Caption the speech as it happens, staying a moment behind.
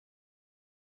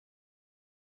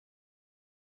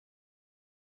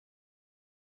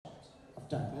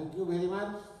Thank you very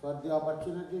much for the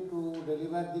opportunity to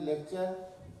deliver the lecture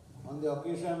on the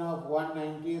occasion of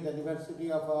 190th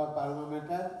anniversary of our alma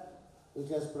mater, which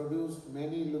has produced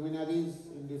many luminaries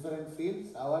in different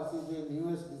fields. Ours is the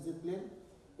newest discipline.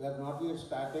 We have not yet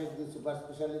started the super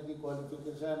specialty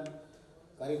qualification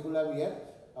curriculum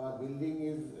yet. Our building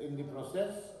is in the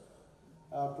process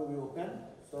to be open.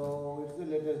 So it's the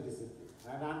latest discipline.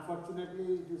 And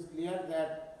unfortunately, it is clear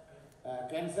that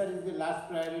cancer is the last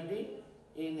priority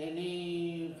in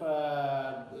any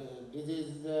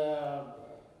disease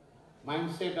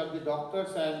mindset of the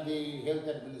doctors and the health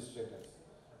administrators.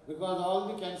 Because all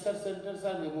the cancer centers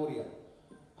are memorial.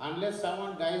 Unless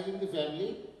someone dies in the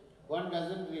family, one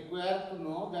doesn't require to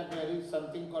know that there is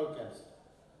something called cancer.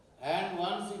 And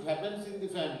once it happens in the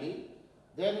family,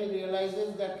 then he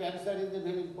realizes that cancer is a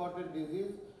very important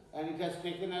disease and it has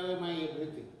taken away my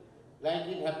everything. Like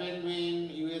it happened in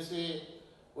USA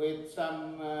with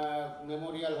some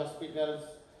memorial hospitals,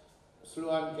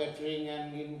 Sloan Kettering,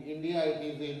 and in India it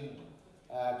is in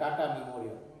Tata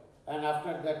Memorial. And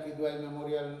after that Kidwai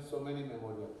Memorial, so many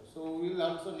memorials. So we will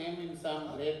also name in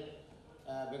some great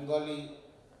Bengali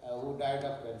who died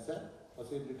of cancer,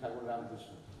 possibly Thakur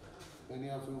Ramakrishna. Many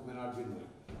of you may not be knowing.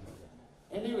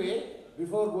 Anyway,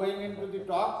 before going into the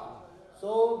talk,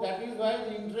 so that is why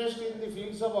the interest in the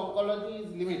fields of oncology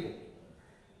is limited.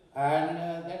 And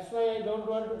that's why I don't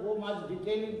want to go much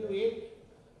detail into it.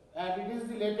 And it is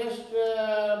the latest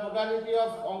modality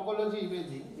of oncology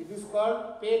imaging. It is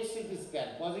called PET CT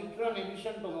scan, positron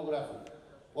emission tomography.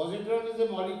 Positron is a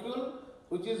molecule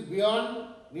which is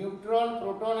beyond neutron,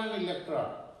 proton and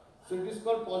electron. So it is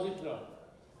called positron.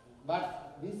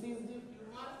 But this is the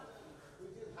tumor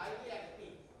which is highly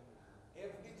active,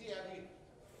 FDG avid.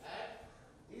 And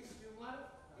this tumor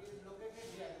is located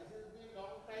here. This is the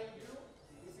long time view.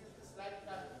 This is the slight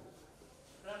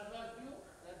transverse view.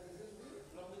 And this is the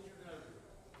longitudinal view.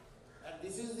 And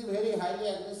this is the very highly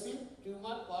aggressive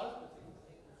tumor called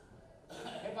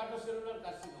hepatocellular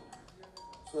carcinoma.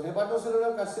 So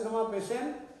hepatocellular carcinoma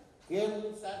patient came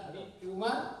with such big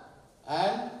tumor,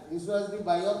 and this was the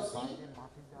biopsy.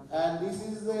 And this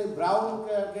is the brown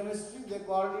chemistry, they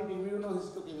called it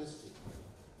immunohistochemistry.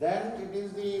 Then it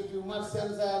is the tumor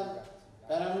cells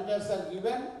parameters are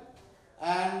given,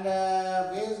 and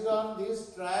based on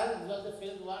this trial, this was a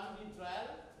phase 1B trial,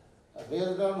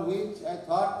 based on which I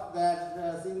thought that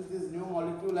since this new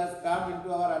molecule has come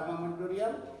into our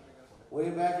armamentarium,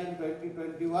 way back in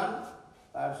 2021,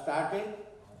 I have started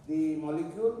the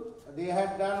molecule. They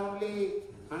had done only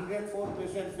 104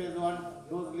 patient phase 1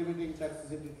 dose limiting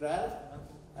toxicity trial,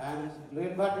 and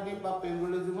lenvatinib or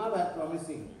pembrolizumab are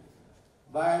promising.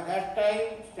 By that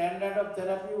time, standard of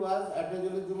therapy was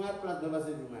atezolizumab plus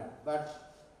bevacizumab, but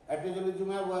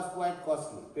atezolizumab was quite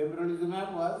costly.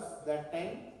 Pembrolizumab was that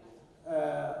time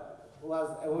was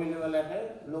available at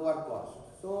a lower cost.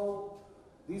 So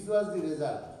this was the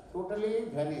result. Totally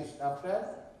vanished after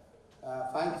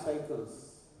 5 cycles,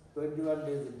 21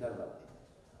 days interval.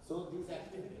 So this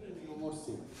activity is no more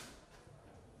seen.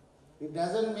 It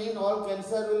doesn't mean all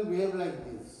cancer will behave like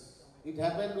this. It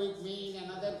happened with me in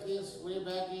another case way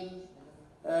back in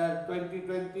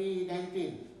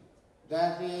 2019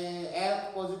 that a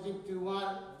ALK positive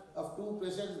tumor of 2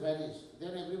 patients vanished.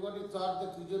 Then everybody thought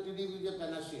that crizotinib is a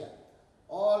panacea.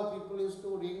 All people used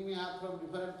to ring me up from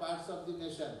different parts of the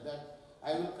nation that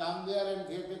I will come there and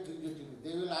get a crizotinib.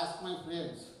 They will ask my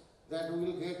friends that we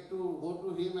will get to go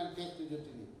to him and take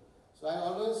crizotinib. So I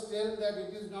always tell that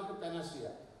it is not a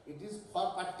panacea. It is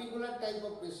for particular type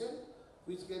of patient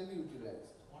which can be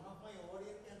utilized. One of my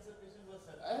ovarian cancer patients was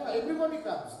such. Everybody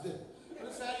comes. Sir,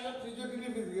 your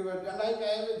crizotinib is given. Like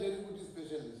I am a Jeributi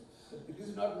specialist. It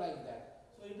is not like that.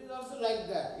 So it is also like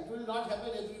that. It will not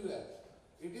happen everywhere.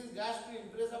 It is just to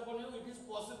impress upon you, it is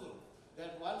possible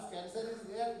that once cancer is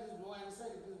there, it is no answer,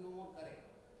 it is no more correct.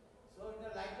 So in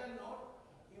a lighter note,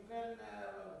 you can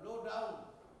blow down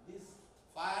this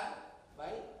fire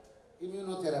by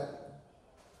immunotherapy.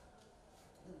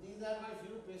 These are my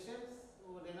few patients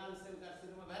who renal cell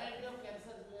carcinoma, variety of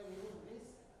cancers we have used this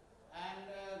and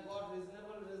got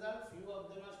reasonable results. Few of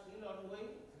them are still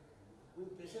ongoing.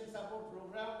 With patient support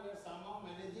program, we are somehow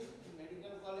managing. In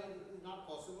medical college, it is not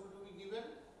possible to be given.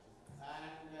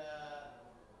 And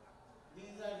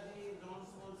these are the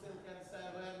non-small cell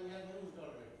cancer where we have used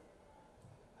already.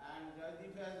 And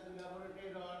Jaydeep has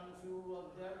elaborated on few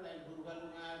of them like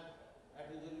durvalumab,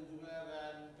 atezolizumab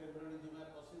and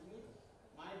pembrolizumab possibly.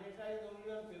 My data is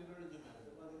only on pembrolizumab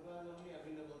because it was only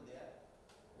available there.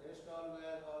 The rest all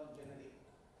were all generic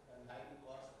and highly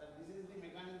cost. And this is the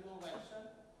mechanism of action.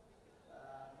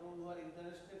 Those who are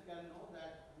interested can know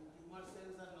that the tumor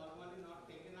cells are normally not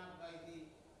taken up by the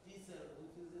cell,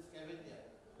 which is the scavenger,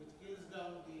 which kills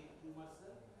down the tumor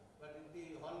cell. But if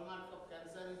the hallmark of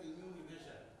cancer is immune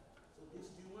evasion, so this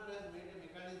tumor has made a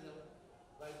mechanism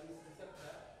by this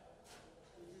receptor,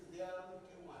 which is there on the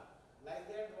tumor,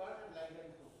 ligand 1 and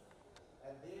ligand 2,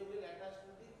 and they will attach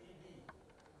to the PD.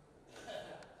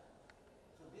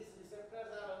 So these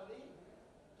receptors are on the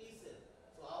T cell.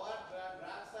 So our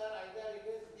drugs are either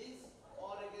against this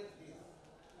or against this.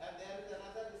 And there is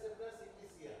another receptor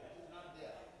CTCR, which is not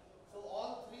there. So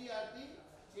all three are the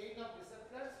chain of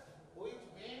receptors which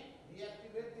may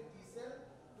deactivate the T cell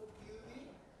to kill the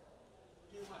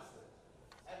tumor cell.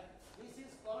 And this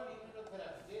is called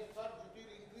immunotherapy. They thought it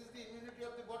will increase the immunity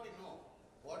of the body. No.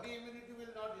 Body immunity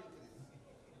will not increase.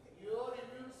 Your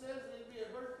immune cells will be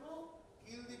able to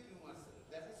kill the tumor cell.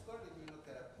 That is called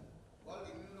immunotherapy, called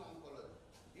immuno-oncology.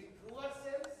 In truer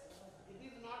cells, it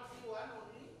is not the one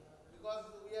only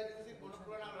because we are using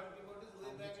monoclonal antibodies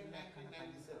way back in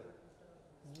 1997.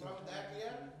 From that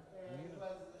year, it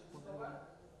was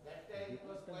discovered. That time it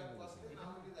was quite costly.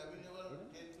 Now it is available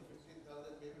 10 to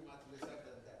 15,000, maybe much lesser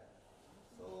than that.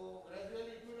 So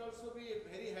gradually it will also be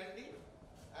very handy.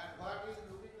 And what is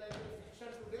looking like a fiction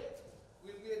today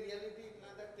will be a reality in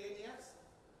another 10 years.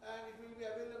 And it will be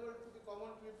available to the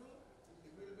common people.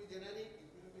 It will be generic.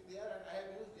 It will be there. And I have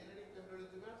used generic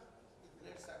pembrolizumab with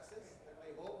great success. And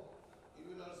I hope you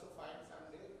will also find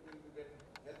someday it will be very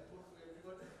helpful to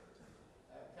everybody.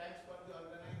 Thanks for the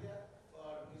organizer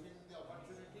for giving the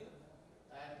opportunity,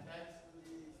 and thanks to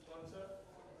the sponsor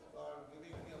for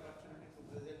giving the opportunity to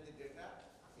present the data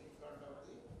in front of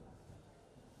the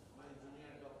my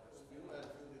junior doctors, few and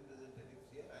few representatives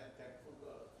here. I am thankful to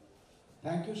all of you.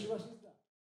 Thank you, Shivashi.